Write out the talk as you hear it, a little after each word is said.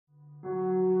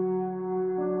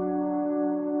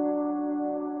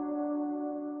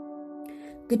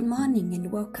Good morning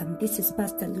and welcome. This is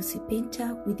Pastor Lucy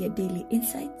Painter with your daily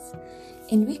insights,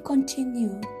 and we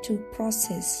continue to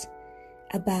process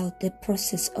about the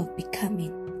process of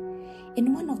becoming.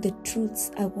 And one of the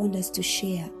truths I want us to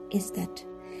share is that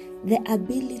the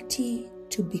ability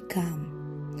to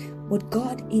become what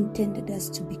God intended us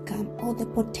to become, or the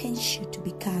potential to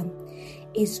become,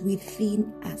 is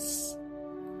within us.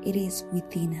 It is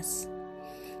within us.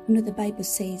 You know, the Bible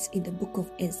says in the book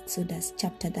of Exodus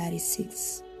chapter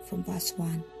 36 from verse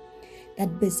 1 that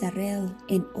Bezalel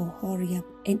and Oholiab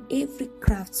and every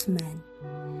craftsman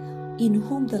in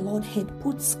whom the Lord had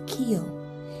put skill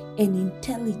and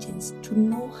intelligence to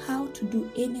know how to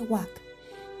do any work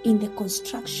in the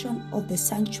construction of the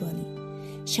sanctuary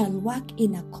shall work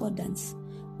in accordance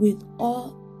with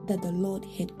all that the Lord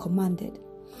had commanded.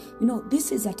 You know,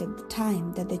 this is at the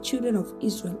time that the children of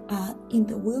Israel are in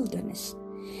the wilderness.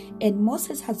 And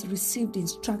Moses has received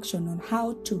instruction on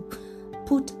how to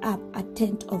put up a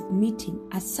tent of meeting,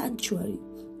 a sanctuary.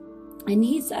 And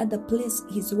he's at the place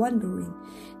he's wondering,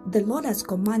 the Lord has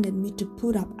commanded me to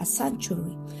put up a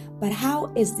sanctuary, but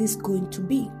how is this going to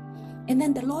be? And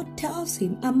then the Lord tells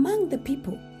him, among the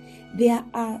people, there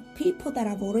are people that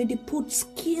have already put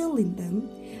skill in them.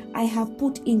 I have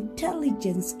put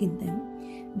intelligence in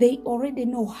them. They already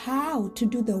know how to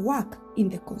do the work in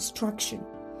the construction.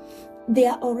 They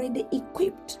are already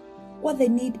equipped. What they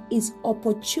need is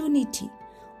opportunity.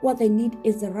 What they need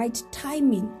is the right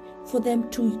timing for them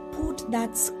to put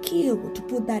that skill, to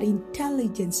put that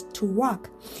intelligence to work.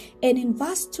 And in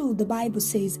verse 2, the Bible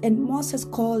says, and Moses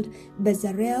called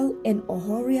Bezalel and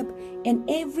Oholiab and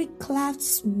every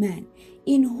craftsman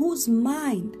in whose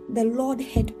mind the Lord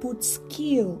had put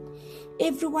skill,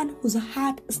 everyone whose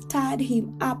heart stirred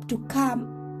him up to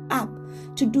come up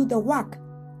to do the work.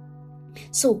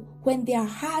 So when their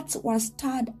hearts were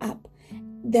stirred up,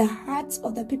 the hearts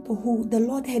of the people who the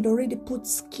Lord had already put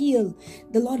skill,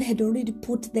 the Lord had already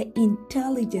put the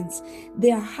intelligence,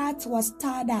 their hearts were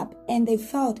stirred up and they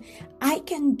felt, I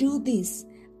can do this.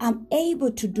 I'm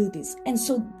able to do this. And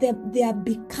so their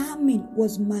becoming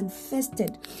was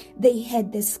manifested. They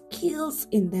had the skills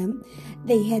in them.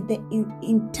 They had the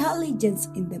intelligence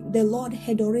in them. The Lord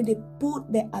had already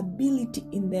put the ability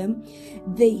in them.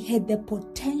 They had the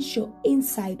potential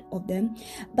inside of them.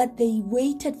 But they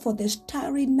waited for the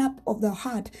stirring up of the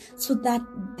heart so that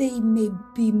they may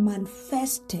be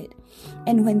manifested.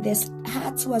 And when their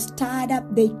hearts were stirred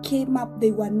up, they came up.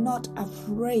 They were not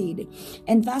afraid.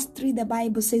 And verse 3, the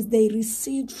Bible says they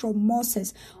received from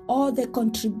Moses all the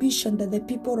contribution that the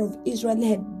people of Israel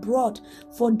had brought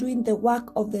for doing the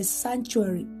work of the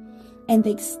sanctuary. And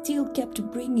they still kept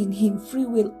bringing him free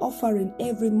will offering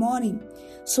every morning,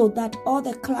 so that all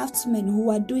the craftsmen who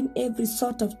were doing every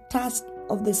sort of task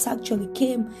of the sanctuary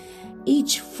came,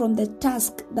 each from the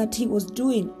task that he was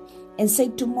doing, and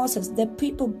said to Moses, the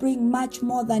people bring much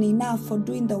more than enough for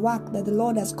doing the work that the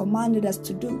Lord has commanded us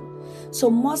to do. So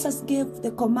Moses gave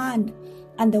the command,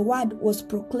 and the word was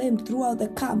proclaimed throughout the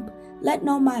camp, let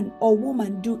no man or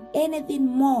woman do anything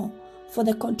more for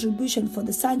the contribution for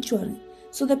the sanctuary.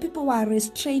 So the people were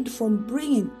restrained from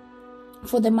bringing,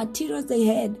 for the materials they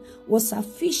had was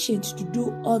sufficient to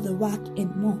do all the work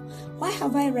and more. Why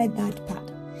have I read that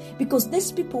part? Because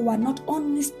these people were not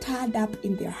only stirred up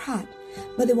in their heart,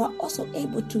 but they were also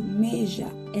able to measure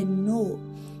and know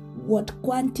what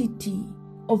quantity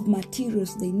of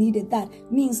materials they needed. That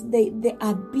means the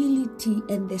ability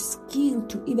and the skill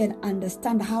to even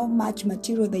understand how much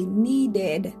material they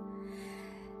needed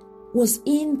was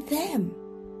in them.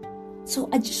 So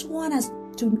I just want us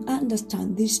to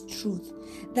understand this truth,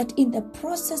 that in the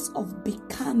process of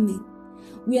becoming,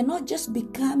 we are not just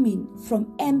becoming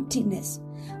from emptiness,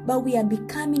 but we are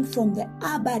becoming from the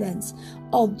abundance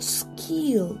of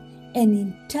skill and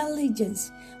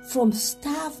intelligence, from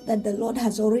stuff that the Lord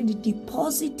has already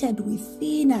deposited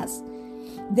within us.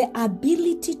 The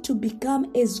ability to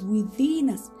become is within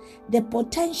us. The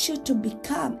potential to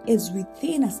become is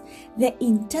within us. The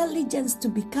intelligence to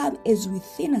become is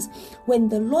within us. When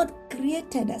the Lord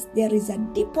created us, there is a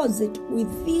deposit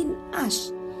within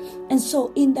us. And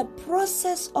so in the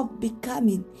process of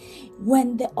becoming,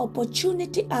 when the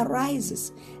opportunity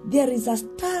arises, there is a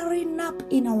stirring up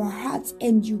in our hearts,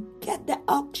 and you get the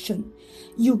auction.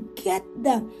 You get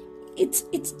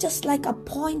it's just like a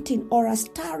pointing or a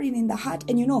stirring in the heart,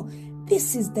 and you know,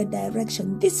 this is the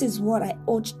direction. This is what I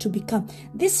ought to become.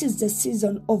 This is the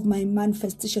season of my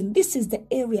manifestation. This is the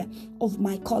area of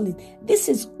my calling. This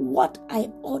is what I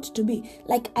ought to be.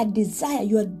 Like a desire,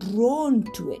 you are drawn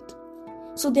to it.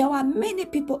 So there were many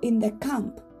people in the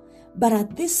camp, but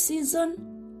at this season,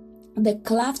 the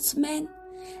craftsmen,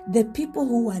 The people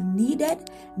who are needed,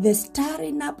 the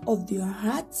stirring up of their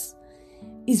hearts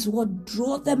is what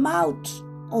drew them out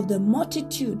of the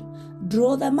multitude,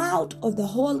 draw them out of the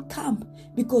whole camp,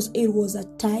 because it was a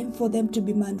time for them to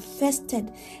be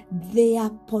manifested. Their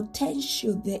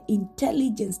potential, their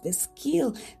intelligence, the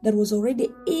skill that was already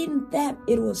in them,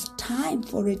 it was time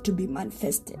for it to be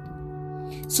manifested.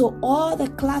 So all the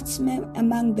craftsmen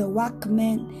among the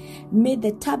workmen made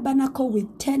the tabernacle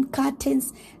with 10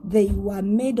 curtains. They were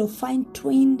made of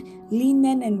fine-twined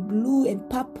linen and blue and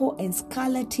purple and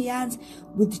scarlet yarns,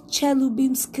 with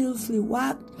cherubim skillfully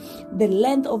worked. The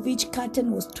length of each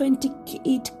curtain was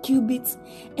 28 cubits.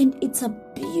 And it's a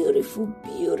beautiful,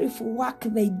 beautiful work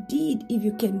they did. If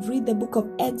you can read the book of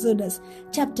Exodus,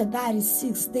 chapter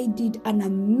 36, they did an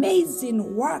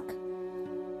amazing work,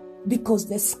 because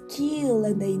the skill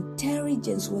and the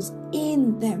intelligence was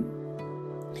in them.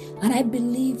 And I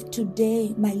believe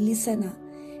today, my listener,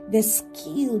 the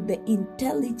skill, the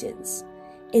intelligence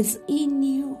is in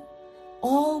you.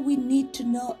 All we need to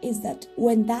know is that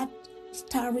when that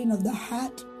stirring of the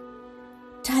heart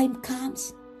time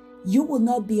comes, you will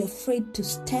not be afraid to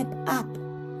step up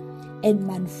and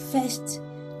manifest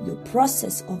your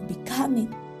process of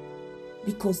becoming,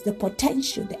 because the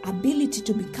potential, the ability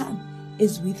to become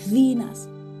is within us.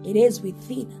 It is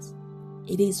within us.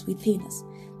 It is within us.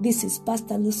 This is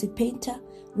Pastor Lucy Painter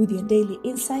with your daily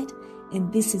insight,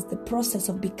 and this is the process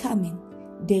of becoming,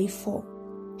 day 4.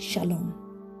 Shalom.